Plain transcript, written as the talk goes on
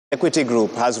Equity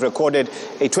Group has recorded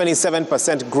a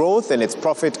 27% growth in its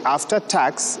profit after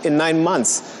tax in 9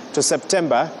 months to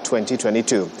September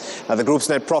 2022. Now, the group's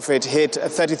net profit hit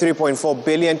 33.4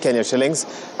 billion Kenya shillings,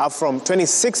 up from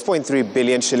 26.3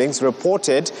 billion shillings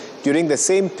reported during the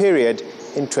same period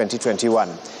in 2021.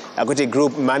 Equity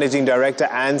Group Managing Director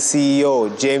and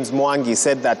CEO James Mwangi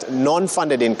said that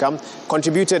non-funded income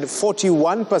contributed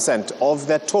 41% of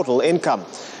their total income.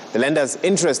 The lender's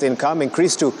interest income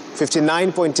increased to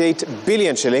 59.8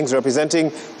 billion shillings, representing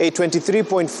a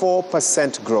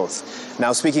 23.4% growth.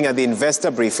 Now, speaking at the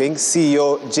investor briefing,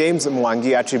 CEO James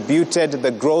Mwangi attributed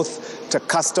the growth to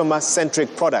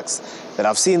customer-centric products that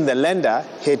have seen the lender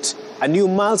hit a new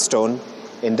milestone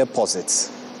in deposits.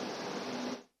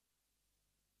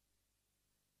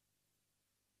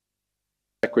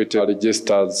 Equity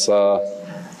registers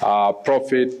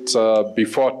profit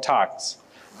before tax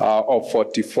of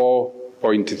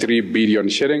 44.3 billion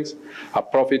shillings, a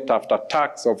profit after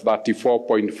tax of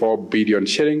 34.4 billion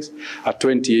shillings, a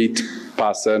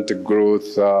 28%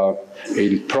 growth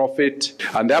in profit.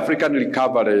 And the African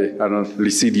Recovery and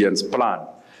Resilience Plan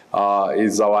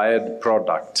is our end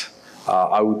product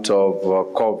out of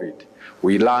COVID.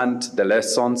 We learned the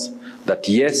lessons that,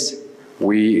 yes,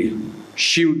 we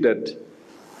shielded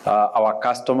our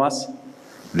customers,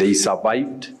 they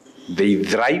survived, they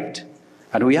thrived,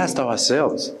 and we asked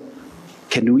ourselves,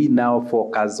 can we now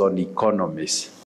focus on economies